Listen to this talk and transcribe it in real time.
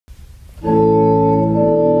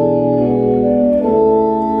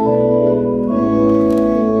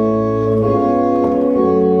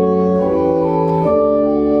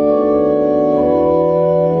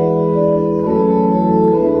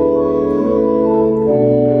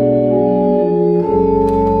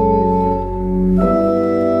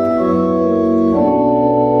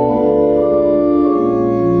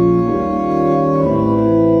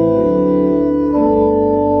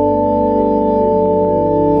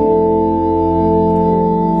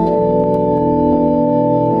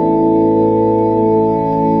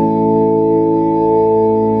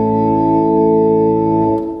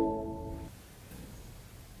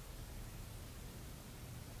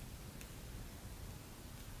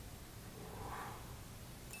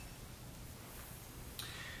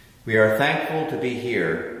We are thankful to be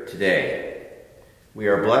here today. We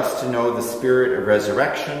are blessed to know the spirit of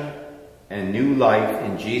resurrection and new life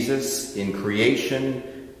in Jesus, in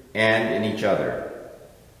creation, and in each other.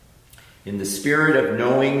 In the spirit of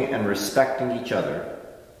knowing and respecting each other,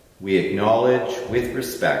 we acknowledge with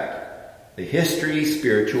respect the history,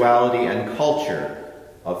 spirituality, and culture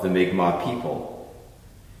of the Mi'kmaq people.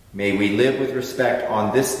 May we live with respect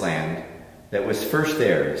on this land that was first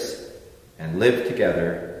theirs and live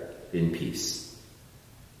together in peace.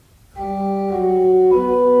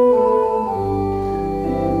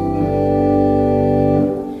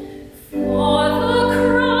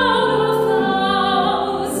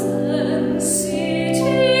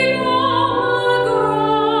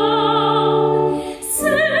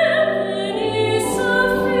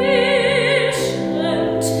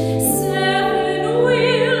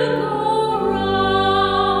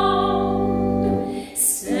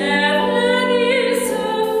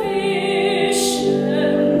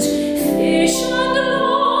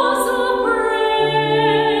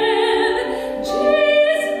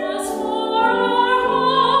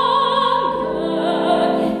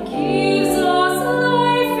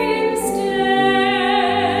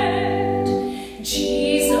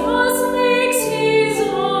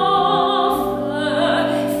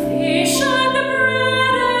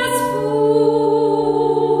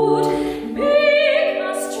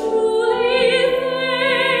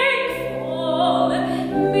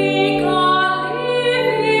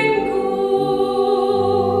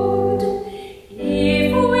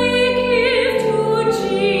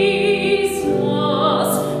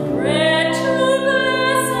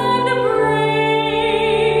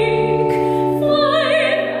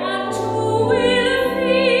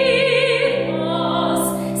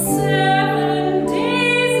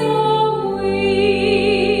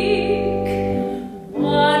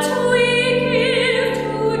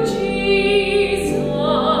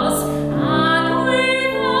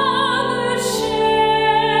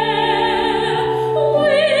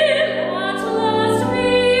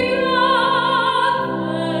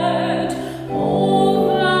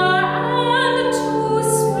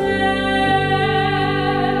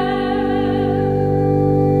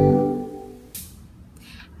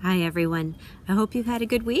 Everyone. I hope you've had a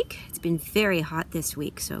good week. It's been very hot this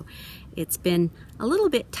week, so it's been a little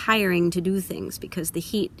bit tiring to do things because the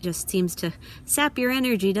heat just seems to sap your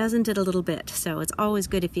energy, doesn't it, a little bit? So it's always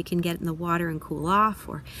good if you can get in the water and cool off,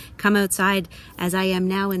 or come outside as I am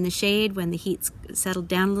now in the shade when the heat's settled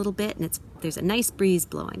down a little bit and there's a nice breeze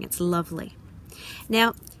blowing. It's lovely.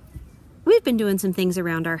 Now, we've been doing some things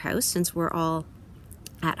around our house since we're all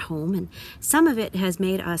at home, and some of it has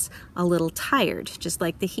made us a little tired, just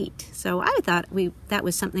like the heat. So I thought that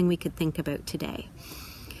was something we could think about today.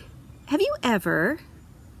 Have you ever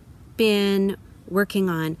been working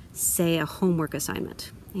on, say, a homework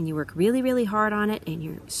assignment, and you work really, really hard on it, and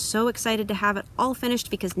you're so excited to have it all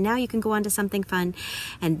finished because now you can go on to something fun,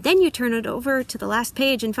 and then you turn it over to the last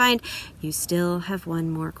page and find you still have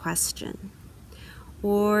one more question?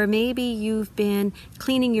 Or maybe you've been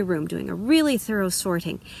cleaning your room, doing a really thorough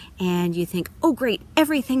sorting, and you think, oh great,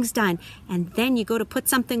 everything's done. And then you go to put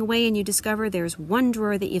something away and you discover there's one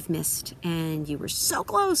drawer that you've missed, and you were so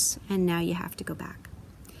close, and now you have to go back.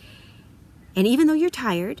 And even though you're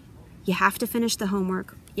tired, you have to finish the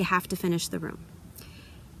homework, you have to finish the room.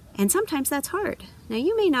 And sometimes that's hard. Now,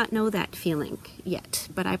 you may not know that feeling yet,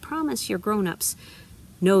 but I promise your grown-ups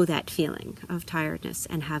know that feeling of tiredness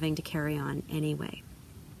and having to carry on anyway.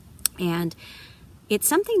 And it's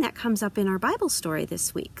something that comes up in our Bible story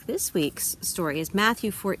this week. This week's story is Matthew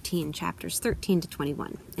 14, chapters 13 to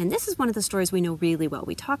 21. And this is one of the stories we know really well.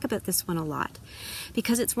 We talk about this one a lot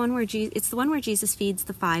because it's the one where Jesus feeds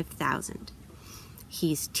the 5,000.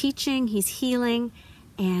 He's teaching, he's healing,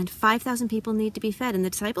 and 5,000 people need to be fed. And the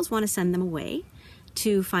disciples want to send them away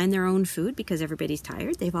to find their own food because everybody's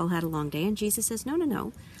tired. They've all had a long day. And Jesus says,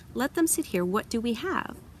 no, let them sit here. What do we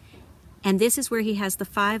have? And this is where he has the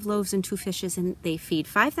 5 loaves and 2 fishes, and they feed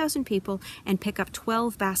 5,000 people and pick up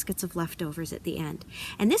 12 baskets of leftovers at the end.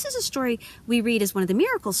 And this is a story we read as one of the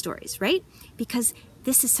miracle stories, right? Because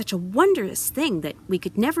this is such a wondrous thing that we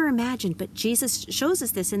could never imagine, but Jesus shows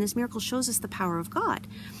us this, and this miracle shows us the power of God.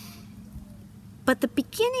 But the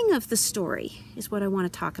beginning of the story is what I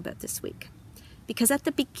want to talk about this week. Because at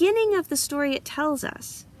the beginning of the story, it tells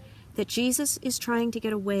us that Jesus is trying to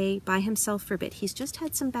get away by himself for a bit. He's just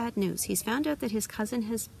had some bad news. He's found out that his cousin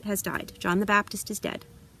has died. John the Baptist is dead.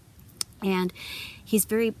 And he's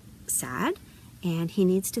very sad, and he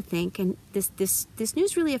needs to think, and this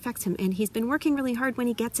news really affects him, and he's been working really hard when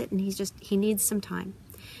he gets it, and he needs some time.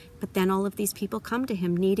 But then all of these people come to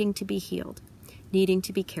him needing to be healed. needing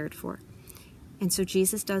to be cared for. And so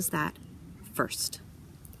Jesus does that first.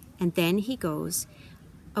 And then he goes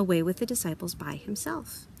away with the disciples by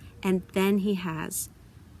himself. And then he has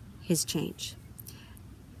his change.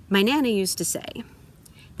 My Nana used to say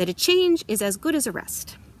that a change is as good as a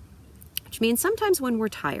rest, which means sometimes when we're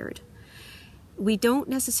tired, we don't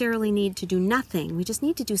necessarily need to do nothing. We just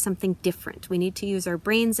need to do something different. We need to use our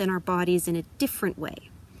brains and our bodies in a different way.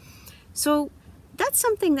 So that's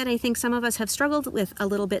something that I think some of us have struggled with a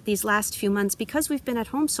little bit these last few months because we've been at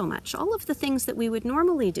home so much. All of the things that we would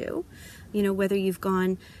normally do, whether you've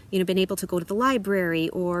gone, been able to go to the library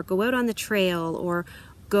or go out on the trail or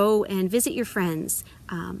go and visit your friends,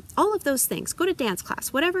 all of those things, go to dance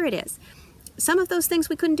class, whatever it is. Some of those things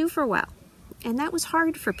we couldn't do for a while, and that was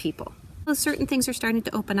hard for people. Certain things are starting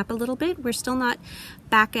to open up a little bit. We're still not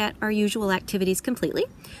back at our usual activities completely.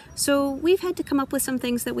 So we've had to come up with some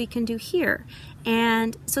things that we can do here.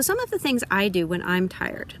 And so some of the things I do when I'm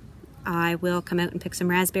tired, I will come out and pick some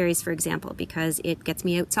raspberries, for example, because it gets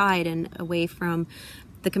me outside and away from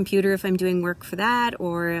the computer if I'm doing work for that,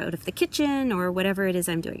 or out of the kitchen, or whatever it is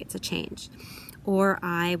I'm doing. It's a change. Or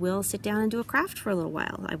I will sit down and do a craft for a little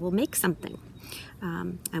while. I will make something.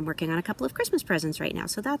 I'm working on a couple of Christmas presents right now,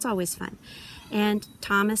 so that's always fun. And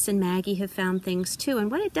Thomas and Maggie have found things too,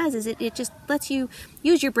 and what it does is it just lets you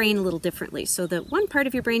use your brain a little differently, so that one part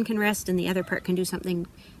of your brain can rest and the other part can do something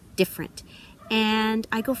different. And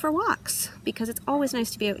I go for walks, because it's always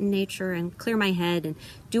nice to be out in nature and clear my head and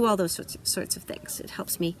do all those sorts of things. It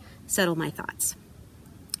helps me settle my thoughts.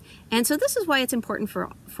 And so this is why it's important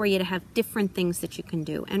for you to have different things that you can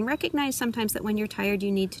do, and recognize sometimes that when you're tired,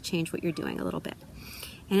 you need to change what you're doing a little bit.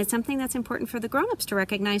 And it's something that's important for the grown-ups to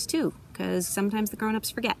recognize too, because sometimes the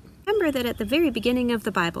grown-ups forget. Remember that at the very beginning of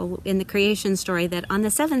the Bible, in the creation story, that on the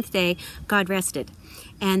seventh day, God rested.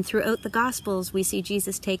 And throughout the Gospels, we see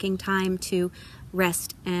Jesus taking time to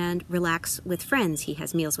rest and relax with friends. He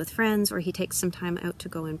has meals with friends, or he takes some time out to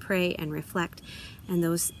go and pray and reflect, and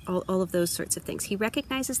all of those sorts of things. He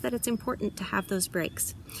recognizes that it's important to have those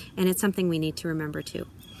breaks, and it's something we need to remember too,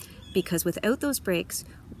 because without those breaks,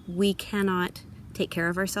 we cannot take care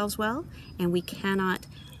of ourselves well, and we cannot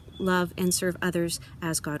love and serve others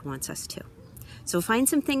as God wants us to. So find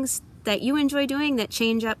some things that you enjoy doing that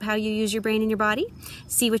change up how you use your brain and your body.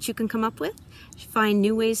 See what you can come up with. Find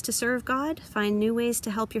new ways to serve God. Find new ways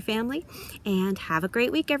to help your family. And have a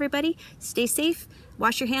great week, everybody. Stay safe.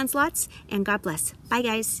 Wash your hands lots. And God bless. Bye,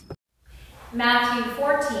 guys. Matthew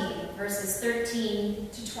 14, verses 13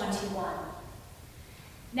 to 21.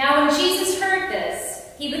 Now when Jesus heard this,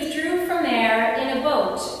 he withdrew from there in a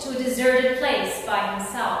boat to a deserted place by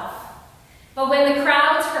himself. But when the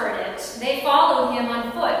crowds heard it, they followed him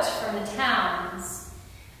on foot from the towns.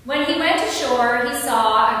 When he went ashore, he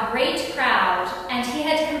saw a great crowd, and he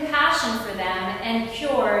had compassion for them and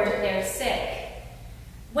cured their sick.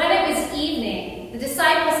 When it was evening, the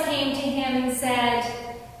disciples came to him and said,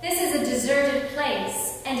 "This is a deserted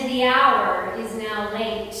place, and the hour is now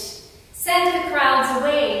late. Send the crowds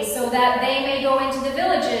away so that they may go into the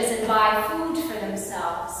villages and buy food for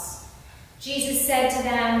themselves." Jesus said to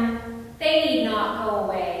them, "They need not go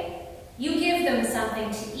away. You give them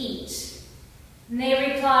something to eat." And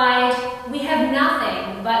they replied, "We have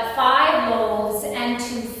nothing but 5 loaves and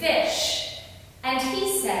 2 fish. And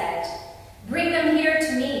he said, "Bring them here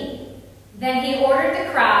to me." Then he ordered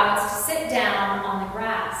the crowds to sit down on the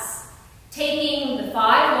grass. Taking the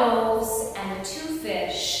 5 loaves and the 2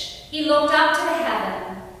 fish, he looked up to the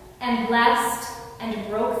heaven and blessed and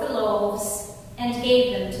broke the loaves and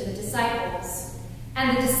gave them to the disciples.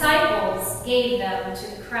 And the disciples gave them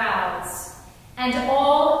to the crowds. And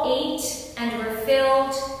all ate and were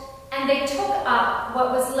filled, and they took up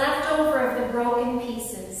what was left over of the broken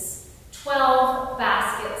pieces, 12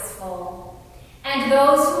 baskets full. And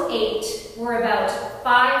those who ate were about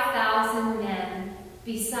 5,000 men,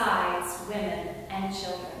 besides women and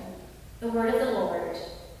children. The word of the Lord.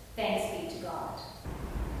 Thanks be to God.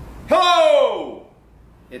 Hello!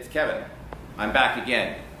 It's Kevin. I'm back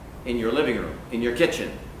again in your living room, in your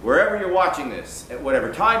kitchen, wherever you're watching this, at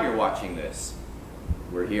whatever time you're watching this.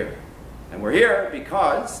 We're here. And we're here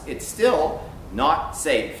because it's still not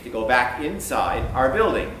safe to go back inside our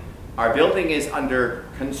building. Our building is under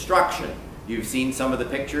construction. You've seen some of the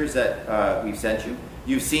pictures that we've sent you.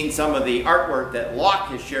 You've seen some of the artwork that Locke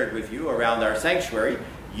has shared with you around our sanctuary.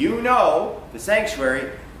 You know the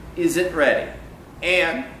sanctuary isn't ready.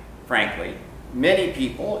 And, frankly, many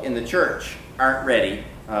people in the church aren't ready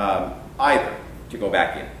either to go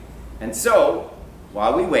back in. And so,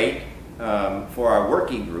 while we wait for our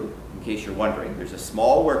working group, in case you're wondering, there's a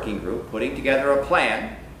small working group putting together a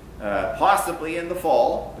plan possibly in the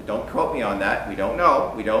fall, but don't quote me on that. We don't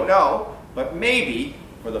know, but maybe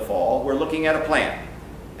for the fall we're looking at a plan.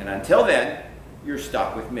 And until then, you're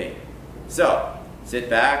stuck with me. So, sit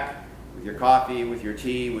back with your coffee, with your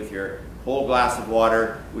tea, with your whole glass of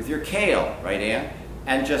water, with your kale, right, Anne?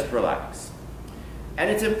 And just relax. And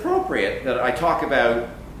it's appropriate that I talk about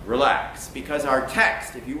relax, because our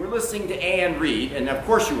text, if you were listening to Anne read, and of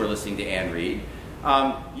course you were listening to Anne read,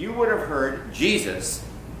 you would have heard Jesus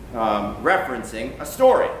referencing a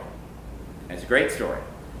story. And it's a great story.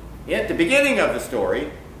 At the beginning of the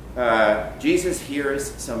story, Jesus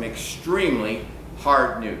hears some extremely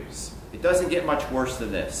hard news. It doesn't get much worse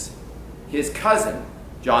than this. His cousin,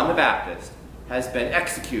 John the Baptist, has been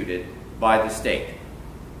executed by the state.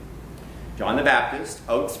 John the Baptist,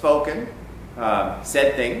 outspoken,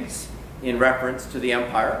 said things in reference to the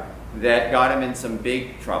empire that got him in some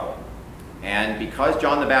big trouble. And because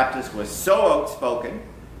John the Baptist was so outspoken,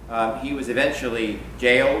 he was eventually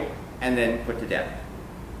jailed and then put to death.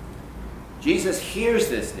 Jesus hears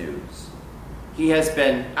this news. He has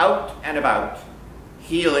been out and about,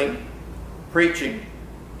 healing, preaching,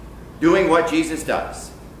 doing what Jesus does.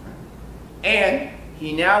 And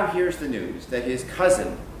he now hears the news that his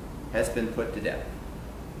cousin has been put to death.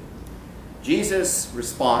 Jesus'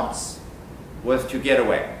 response was to get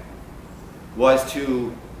away, was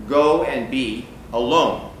to go and be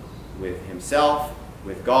alone with himself,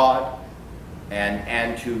 with God,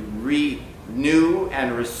 and to renew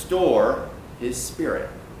and restore his spirit.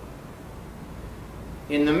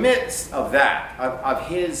 In the midst of that, of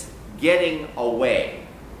his getting away,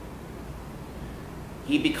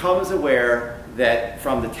 he becomes aware that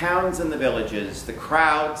from the towns and the villages, the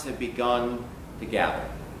crowds have begun to gather.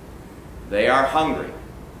 They are hungry.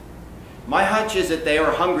 My hunch is that they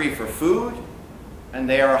are hungry for food, and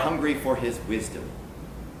they are hungry for his wisdom.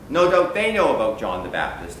 No doubt they know about John the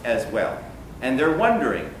Baptist as well, and they're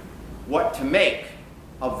wondering what to make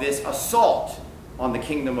of this assault on the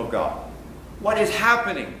kingdom of God. What is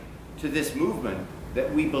happening to this movement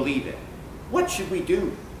that we believe in? What should we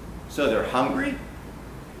do? So they're hungry,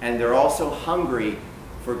 and they're also hungry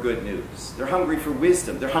for good news. They're hungry for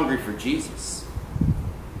wisdom. They're hungry for Jesus.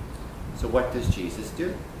 So what does Jesus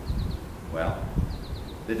do? Well,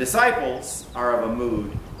 the disciples are of a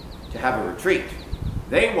mood to have a retreat.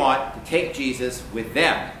 They want to take Jesus with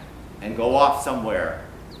them and go off somewhere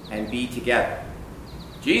and be together.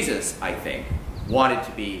 Jesus, I think, wanted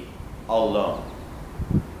to be alone.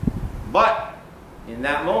 But in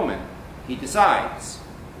that moment, he decides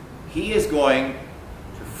he is going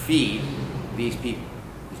to feed these people.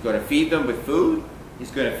 He's going to feed them with food.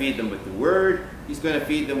 He's going to feed them with the word. He's going to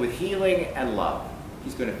feed them with healing and love.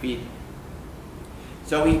 He's going to feed them.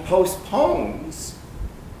 So he postpones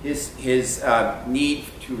his need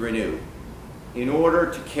to renew in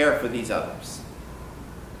order to care for these others.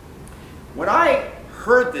 When I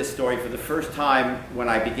heard this story for the first time, when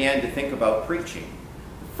I began to think about preaching,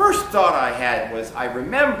 the first thought I had was, I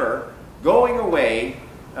remember going away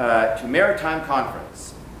to Maritime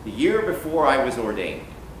Conference the year before I was ordained.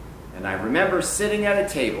 And I remember sitting at a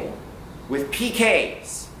table with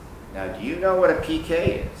PKs. Now, do you know what a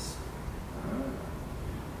PK is?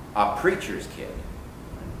 A preacher's kid.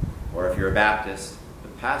 Or if you're a Baptist, the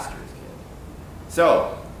pastor's kid.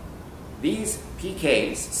 So, these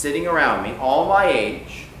PKs sitting around me, all my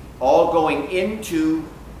age, all going into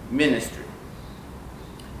ministry,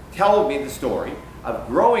 told me the story of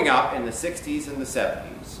growing up in the 60s and the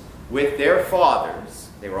 70s with their fathers.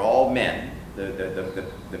 They were all men,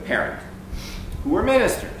 the parent, who were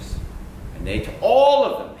ministers. And they, all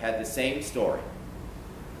of them, had the same story.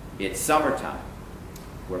 It's summertime.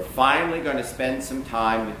 We're finally going to spend some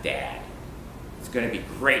time with Dad. It's going to be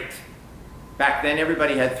great. Back then,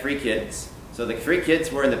 everybody had 3 kids. So the 3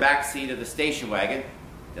 kids were in the back seat of the station wagon.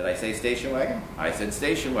 Did I say station wagon? I said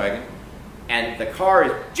station wagon. And the car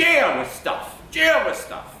is jammed with stuff,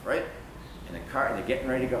 right? And the car, they're getting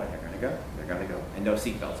ready to go. They're going to go. And no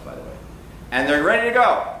seatbelts, by the way. And they're ready to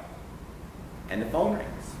go. And the phone rings.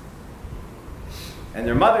 And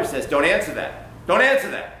their mother says, don't answer that. Don't answer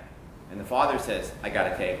that. And the father says, I got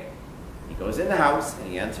to take it. He goes in the house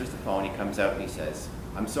and he answers the phone. He comes out and he says,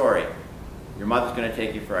 I'm sorry. Your mother's going to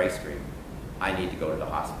take you for ice cream. I need to go to the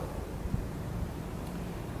hospital.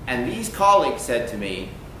 And these colleagues said to me,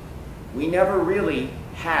 we never really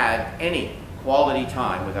had any quality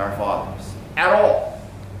time with our fathers at all.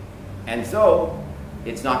 And so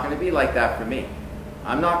it's not going to be like that for me.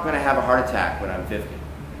 I'm not going to have a heart attack when I'm 50.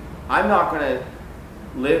 I'm not going to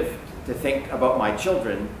live to think about my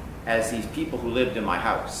children as these people who lived in my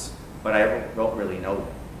house, but I don't really know them.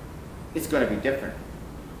 It's going to be different.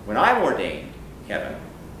 When I'm ordained, Kevin,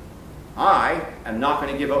 I am not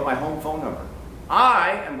going to give out my home phone number.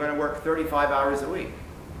 I am going to work 35 hours a week.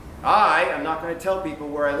 I am not going to tell people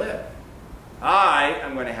where I live. I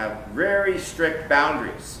am going to have very strict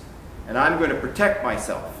boundaries, and I'm going to protect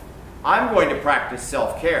myself. I'm going to practice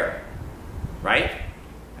self-care. Right?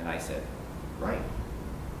 And I said, right.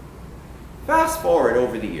 Fast forward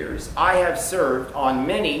over the years, I have served on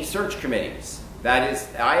many search committees. That is,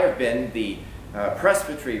 I have been the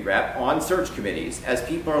presbytery rep on search committees as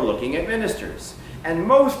people are looking at ministers. And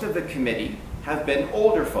most of the committee have been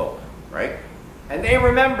older folk, right? And they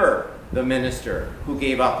remember the minister who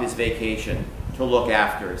gave up his vacation to look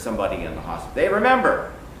after somebody in the hospital. They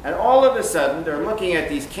remember. And all of a sudden, they're looking at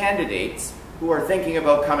these candidates who are thinking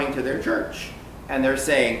about coming to their church. And they're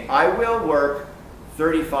saying, I will work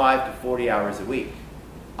 35 to 40 hours a week.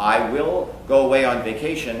 I will go away on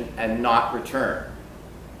vacation and not return.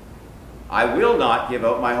 I will not give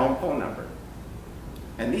out my home phone number.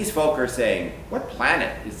 And these folk are saying, what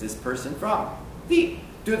planet is this person from?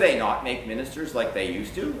 Do they not make ministers like they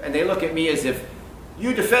used to? And they look at me as if,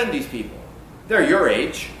 you defend these people. They're your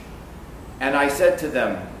age. And I said to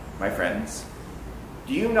them, my friends,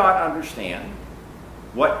 do you not understand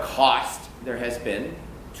what cost there has been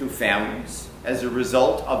to families as a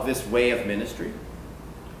result of this way of ministry?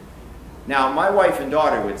 Now, my wife and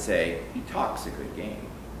daughter would say, he talks a good game.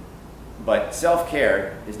 But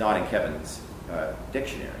self-care is not in Kevin's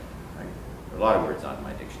dictionary. Right? There are a lot of words not in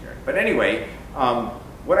my dictionary. But anyway,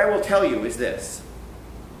 what I will tell you is this.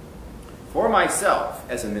 For myself,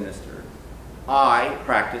 as a minister, I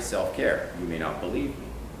practice self-care. You may not believe me,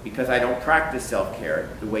 because I don't practice self-care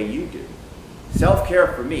the way you do. Self-care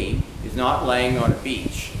for me is not laying on a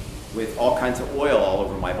beach with all kinds of oil all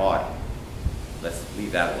over my body. Let's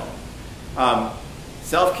leave that alone.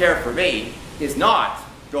 Self-care for me is not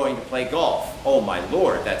going to play golf. Oh my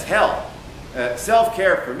Lord, that's hell.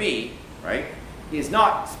 Self-care for me, right, is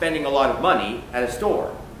not spending a lot of money at a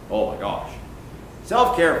store. Oh my gosh.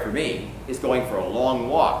 Self-care for me is going for a long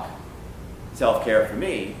walk. Self-care for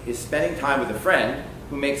me is spending time with a friend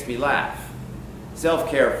who makes me laugh.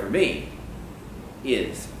 Self-care for me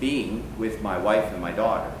is being with my wife and my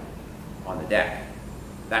daughter on the deck.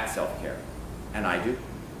 That's self-care. And I do.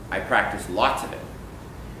 I practice lots of it.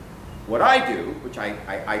 What I do, which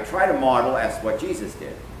I try to model as what Jesus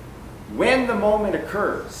did, when the moment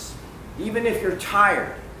occurs, even if you're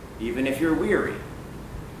tired, even if you're weary,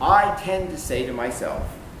 I tend to say to myself,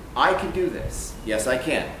 I can do this. Yes, I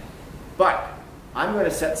can. But I'm going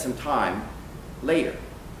to set some time later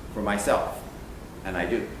for myself. And I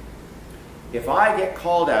do. If I get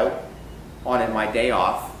called out on it my day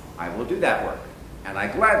off, I will do that work. And I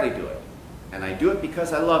gladly do it. And I do it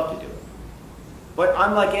because I love to do it. But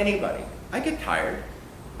I'm like anybody. I get tired.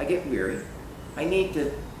 I get weary. I need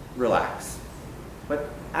to relax. But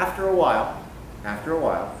after a while,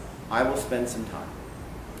 I will spend some time.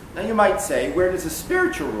 Now you might say, where does the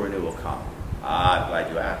spiritual renewal come? I'm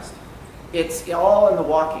glad you asked. It's all in the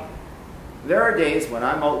walking. There are days when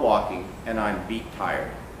I'm out walking and I'm beat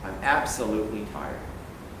tired. I'm absolutely tired.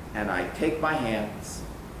 And I take my hands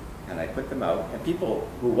and I put them out. And people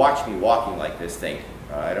who watch me walking like this think,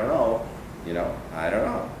 I don't know, I don't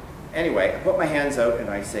know. Anyway, I put my hands out and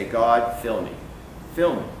I say, God, fill me.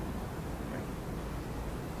 Fill me.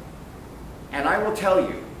 And I will tell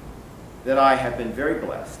you that I have been very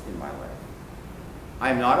blessed in my life.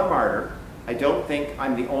 I'm not a martyr. I don't think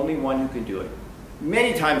I'm the only one who can do it.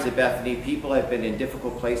 Many times at Bethany, people have been in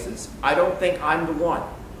difficult places. I don't think I'm the one.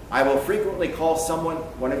 I will frequently call someone,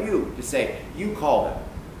 one of you, to say, you call them.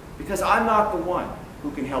 Because I'm not the one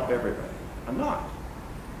who can help everybody. I'm not.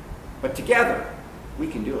 But together, we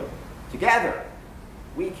can do it. Together,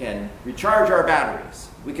 we can recharge our batteries.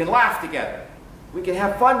 We can laugh together. We can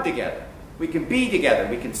have fun together. We can be together.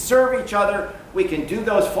 We can serve each other. We can do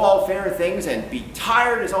those fall fair things and be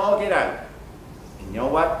tired as all get out. And you know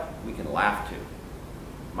what? We can laugh too.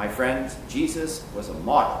 My friends, Jesus was a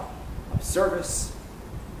model of service,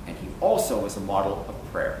 and he also was a model of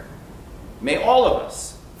prayer. May all of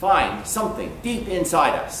us find something deep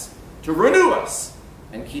inside us to renew us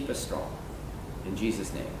and keep us strong. In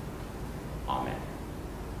Jesus' name, amen.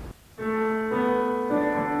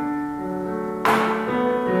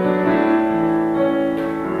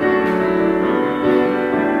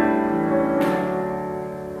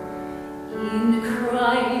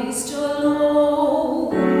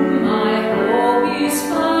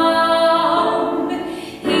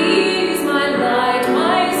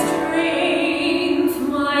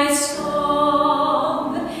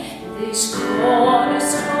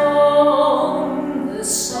 Cornerstone, the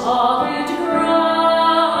solid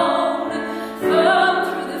ground,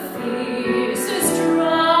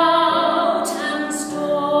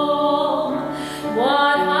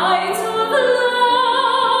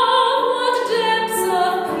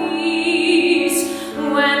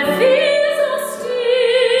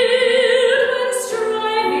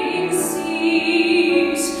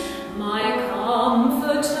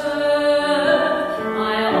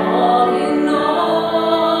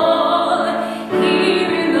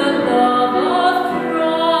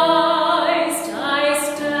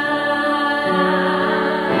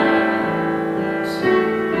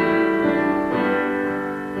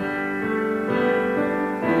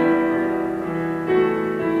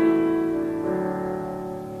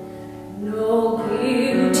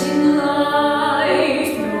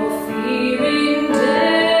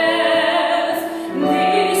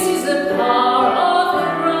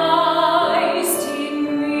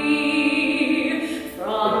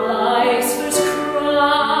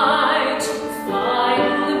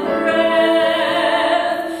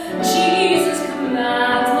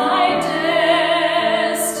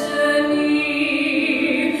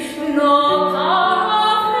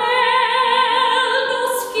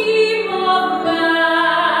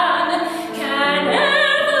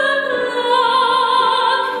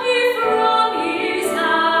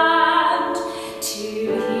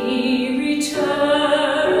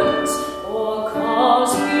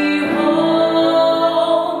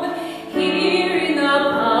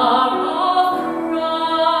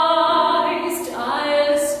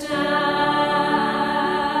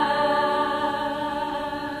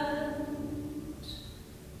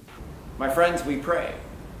 we pray.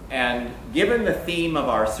 And given the theme of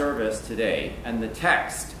our service today and the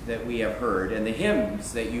text that we have heard and the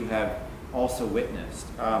hymns that you have also witnessed,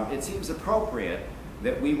 it seems appropriate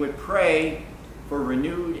that we would pray for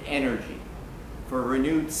renewed energy, for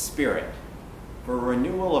renewed spirit, for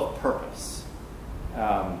renewal of purpose.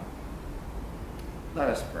 Let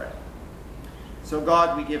us pray. So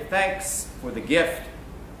God, we give thanks for the gift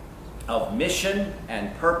of mission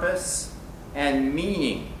and purpose and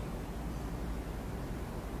meaning.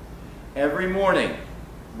 Every morning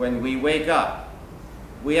when we wake up,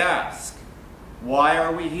 we ask, why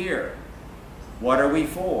are we here? What are we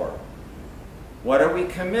for? What are we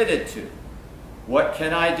committed to? What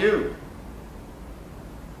can I do?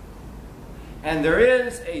 And there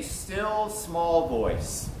is a still small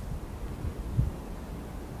voice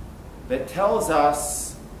that tells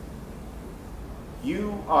us,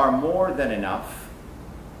 you are more than enough.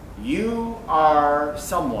 You are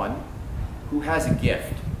someone who has a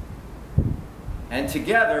gift. And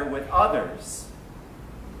together with others,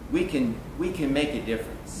 we can make a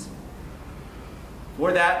difference.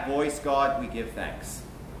 For that voice, God, we give thanks.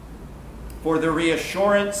 For the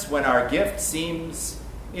reassurance when our gift seems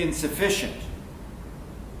insufficient.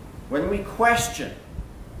 When we question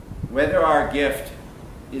whether our gift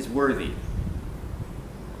is worthy.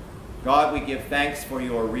 God, we give thanks for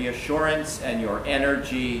your reassurance and your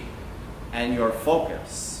energy and your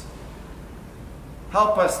focus.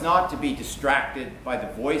 Help us not to be distracted by the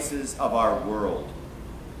voices of our world.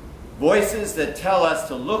 Voices that tell us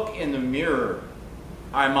to look in the mirror.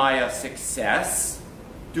 Am I a success?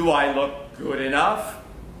 Do I look good enough?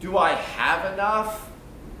 Do I have enough?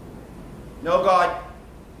 No, God,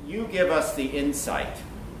 you give us the insight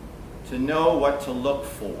to know what to look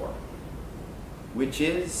for, which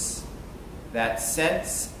is that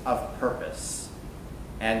sense of purpose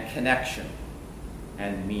and connection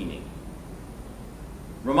and meaning.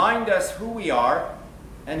 Remind us who we are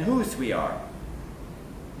and whose we are,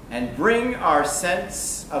 and bring our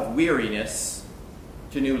sense of weariness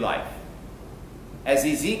to new life. As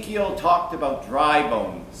Ezekiel talked about dry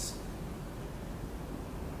bones,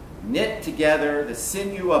 knit together the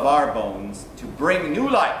sinew of our bones to bring new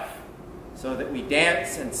life, so that we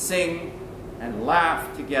dance and sing and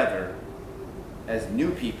laugh together as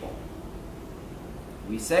new people.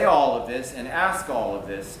 We say all of this and ask all of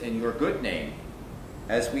this in your good name,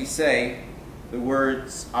 as we say the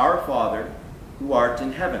words, Our Father, who art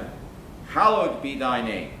in heaven, hallowed be thy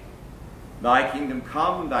name. Thy kingdom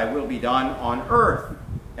come, thy will be done on earth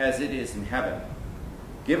as it is in heaven.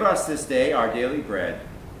 Give us this day our daily bread,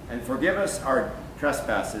 and forgive us our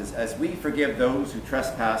trespasses as we forgive those who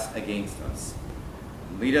trespass against us.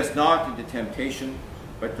 Lead us not into temptation,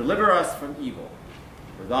 but deliver us from evil.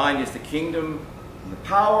 For thine is the kingdom, and the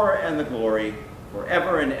power, and the glory,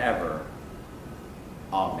 forever and ever.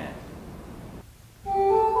 Amen.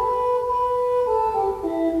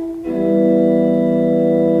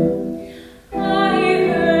 I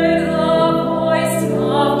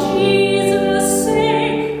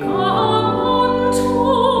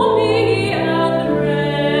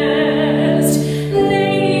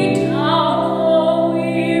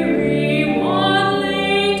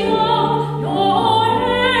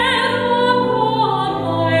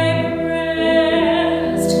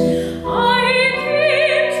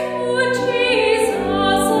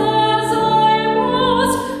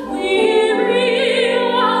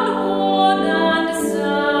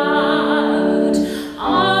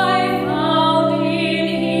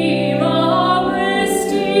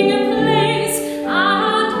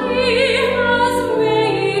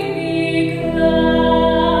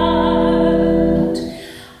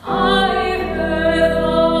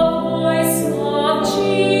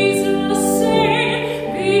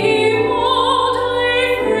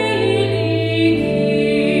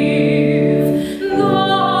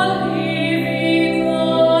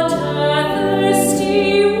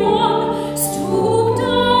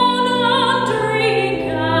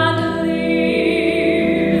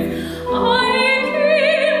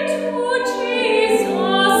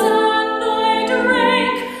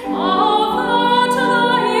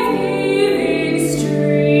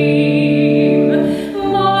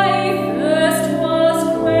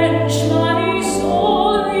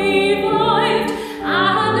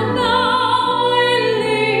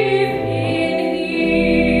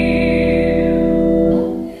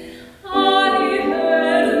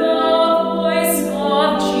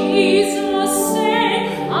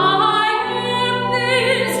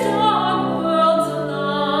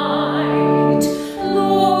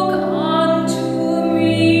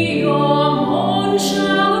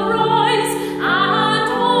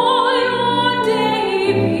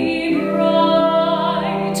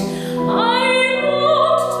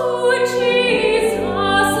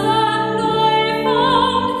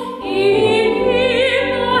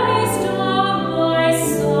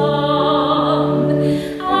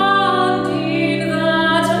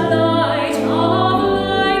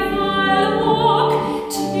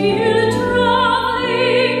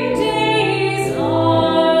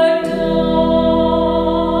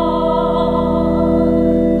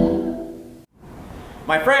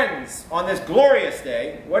glorious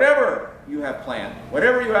day, whatever you have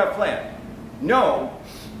planned, know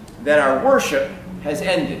that our worship has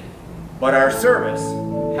ended, but our service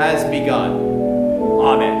has begun.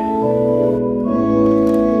 Amen.